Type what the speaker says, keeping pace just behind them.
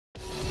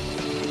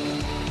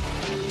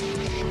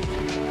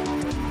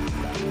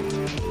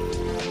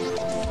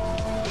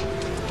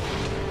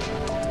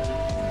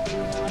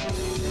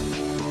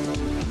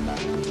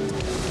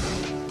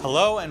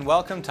Hello and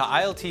welcome to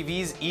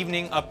ILTV's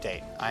Evening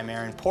Update. I'm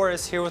Aaron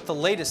Porras here with the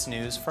latest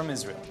news from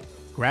Israel.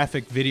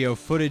 Graphic video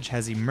footage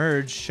has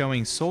emerged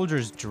showing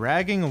soldiers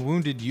dragging a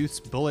wounded youth's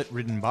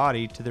bullet-ridden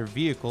body to their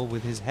vehicle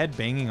with his head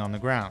banging on the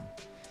ground.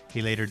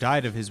 He later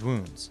died of his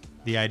wounds.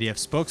 The IDF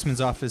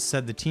spokesman's office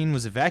said the teen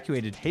was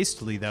evacuated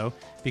hastily, though,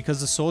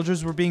 because the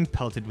soldiers were being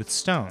pelted with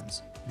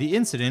stones. The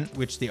incident,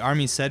 which the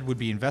army said would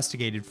be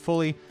investigated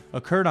fully,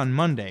 occurred on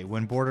Monday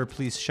when border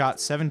police shot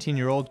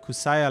 17-year-old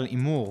Qusay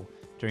al-Imur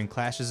during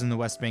clashes in the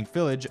West Bank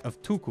village of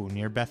Tuku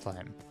near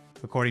Bethlehem.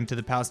 According to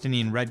the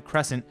Palestinian Red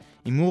Crescent,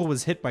 Imur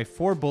was hit by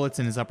 4 bullets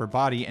in his upper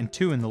body and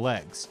 2 in the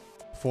legs.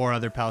 4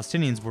 other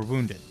Palestinians were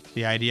wounded.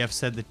 The IDF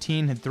said the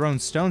teen had thrown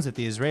stones at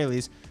the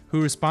Israelis,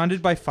 who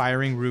responded by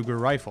firing Ruger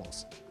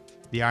rifles.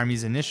 The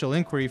Army's initial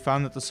inquiry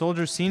found that the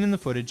soldiers seen in the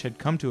footage had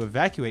come to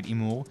evacuate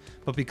Imur,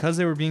 but because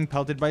they were being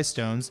pelted by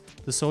stones,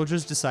 the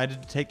soldiers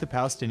decided to take the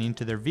Palestinian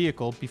to their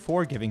vehicle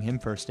before giving him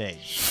first aid.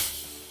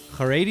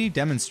 Haredi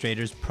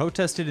demonstrators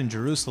protested in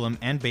Jerusalem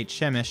and Beit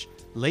Shemesh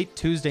late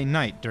Tuesday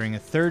night during a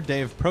third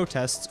day of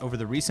protests over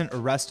the recent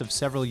arrest of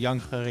several young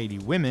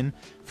Haredi women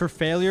for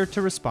failure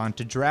to respond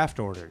to draft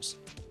orders.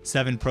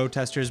 7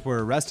 protesters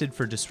were arrested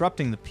for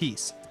disrupting the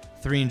peace,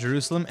 3 in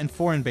Jerusalem and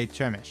 4 in Beit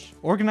Shemesh.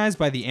 Organized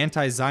by the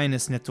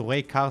anti-Zionist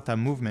Neturei Karta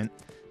movement,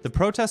 the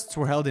protests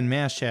were held in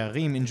Mea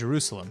Shearim in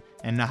Jerusalem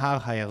and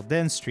Nahar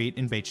HaYarden Street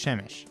in Beit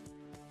Shemesh.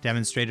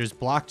 Demonstrators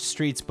blocked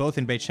streets both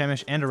in Beit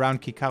Shemesh and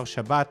around Kikar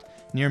Shabbat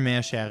near Mea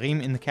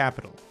Shearim in the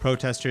capital.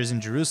 Protesters in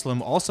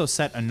Jerusalem also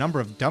set a number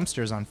of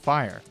dumpsters on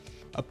fire.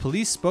 A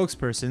police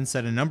spokesperson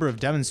said a number of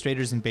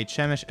demonstrators in Beit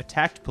Shemesh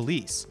attacked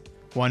police.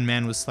 One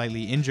man was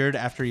slightly injured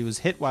after he was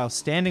hit while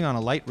standing on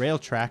a light rail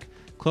track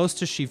close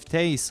to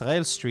Shiftei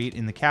Israel Street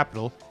in the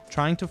capital,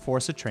 trying to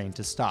force a train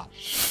to stop.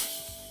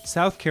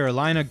 South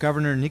Carolina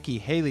Governor Nikki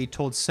Haley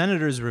told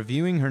senators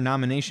reviewing her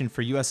nomination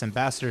for U.S.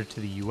 ambassador to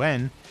the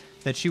UN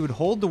that she would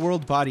hold the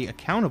world body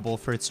accountable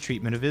for its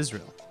treatment of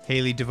Israel.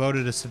 Haley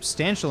devoted a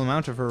substantial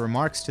amount of her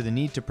remarks to the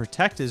need to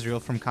protect Israel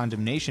from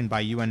condemnation by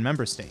UN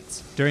member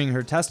states. During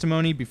her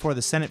testimony before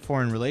the Senate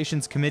Foreign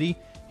Relations Committee,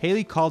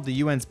 Haley called the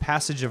UN's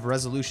passage of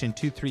Resolution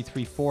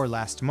 2334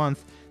 last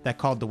month that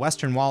called the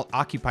Western Wall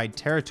occupied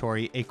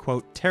territory a,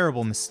 quote,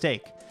 terrible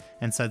mistake,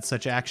 and said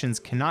such actions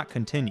cannot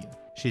continue.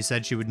 She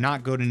said she would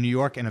not go to New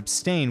York and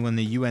abstain when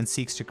the UN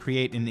seeks to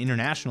create an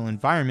international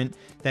environment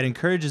that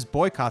encourages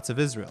boycotts of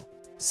Israel.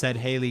 Said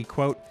Haley,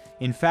 quote,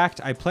 "In fact,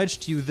 I pledge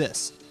to you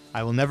this.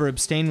 I will never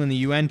abstain when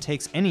the UN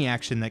takes any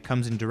action that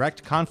comes in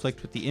direct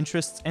conflict with the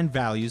interests and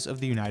values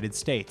of the United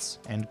States,"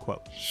 end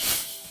quote.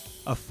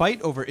 A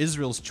fight over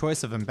Israel's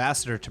choice of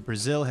ambassador to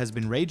Brazil has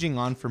been raging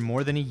on for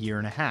more than a year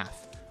and a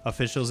half.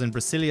 Officials in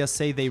Brasilia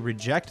say they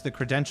reject the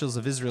credentials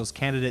of Israel's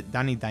candidate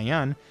Dani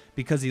Dayan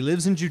because he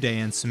lives in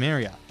Judea and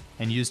Samaria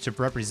and used to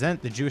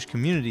represent the Jewish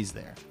communities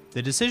there.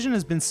 The decision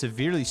has been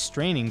severely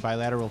straining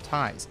bilateral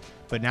ties,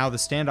 but now the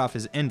standoff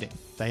is ending.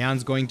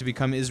 Dayan's going to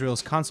become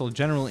Israel's consul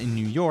general in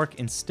New York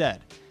instead,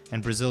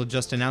 and Brazil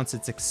just announced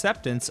its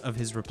acceptance of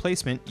his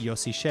replacement,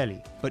 Yossi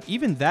Shelley. But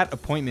even that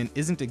appointment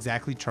isn't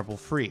exactly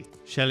trouble-free.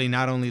 Shelley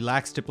not only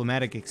lacks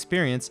diplomatic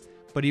experience,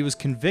 but he was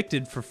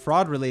convicted for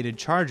fraud-related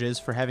charges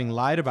for having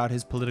lied about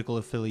his political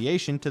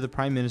affiliation to the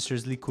Prime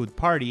Minister's Likud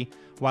party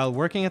while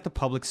working at the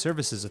Public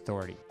Services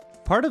Authority.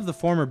 Part of the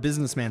former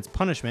businessman's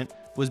punishment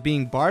was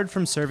being barred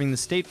from serving the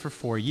state for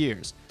 4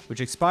 years, which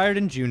expired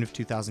in June of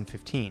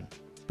 2015.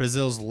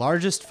 Brazil's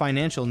largest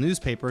financial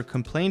newspaper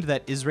complained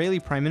that Israeli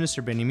Prime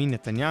Minister Benjamin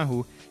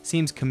Netanyahu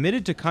seems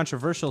committed to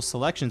controversial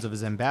selections of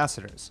his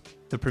ambassadors.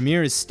 The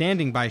premier is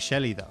standing by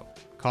Shelley, though,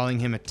 calling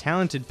him a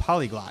talented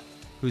polyglot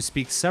who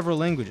speaks several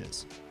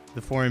languages.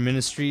 The foreign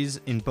ministries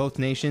in both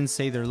nations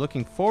say they're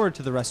looking forward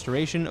to the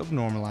restoration of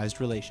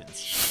normalized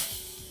relations.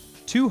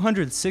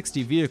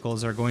 260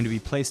 vehicles are going to be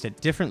placed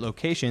at different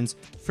locations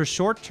for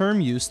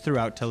short-term use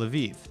throughout Tel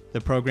Aviv.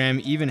 The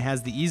program even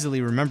has the easily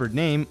remembered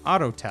name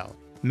Autotel.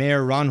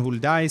 Mayor Ron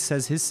Huldai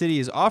says his city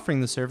is offering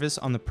the service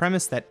on the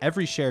premise that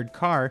every shared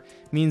car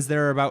means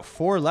there are about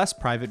 4 less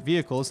private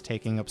vehicles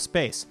taking up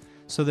space,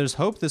 so there's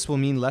hope this will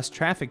mean less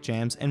traffic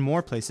jams and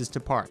more places to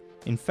park.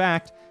 In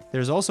fact,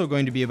 there's also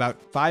going to be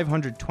about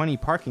 520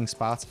 parking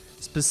spots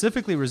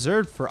specifically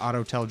reserved for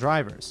Autotel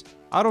drivers.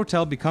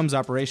 Autotel becomes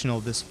operational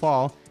this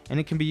fall, and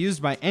it can be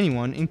used by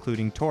anyone,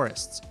 including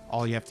tourists.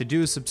 All you have to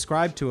do is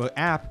subscribe to an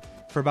app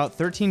for about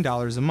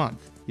 $13 a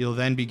month. You'll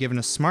then be given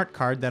a smart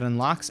card that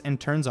unlocks and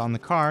turns on the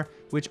car,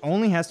 which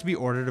only has to be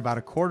ordered about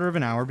a quarter of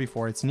an hour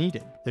before it's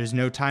needed. There's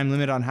no time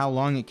limit on how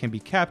long it can be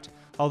kept,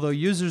 although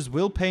users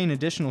will pay an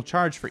additional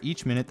charge for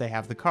each minute they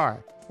have the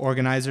car.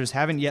 Organizers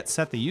haven't yet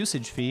set the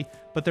usage fee,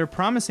 but they're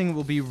promising it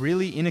will be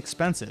really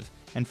inexpensive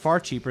and far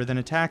cheaper than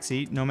a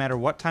taxi no matter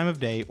what time of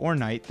day or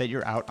night that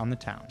you're out on the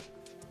town.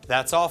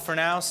 That's all for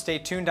now. Stay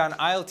tuned on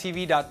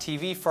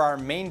ILTV.tv for our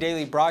main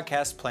daily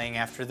broadcast playing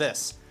after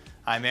this.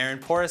 I'm Aaron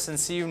Porras and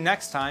see you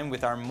next time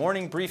with our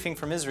morning briefing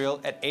from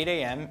Israel at 8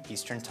 a.m.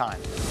 Eastern Time.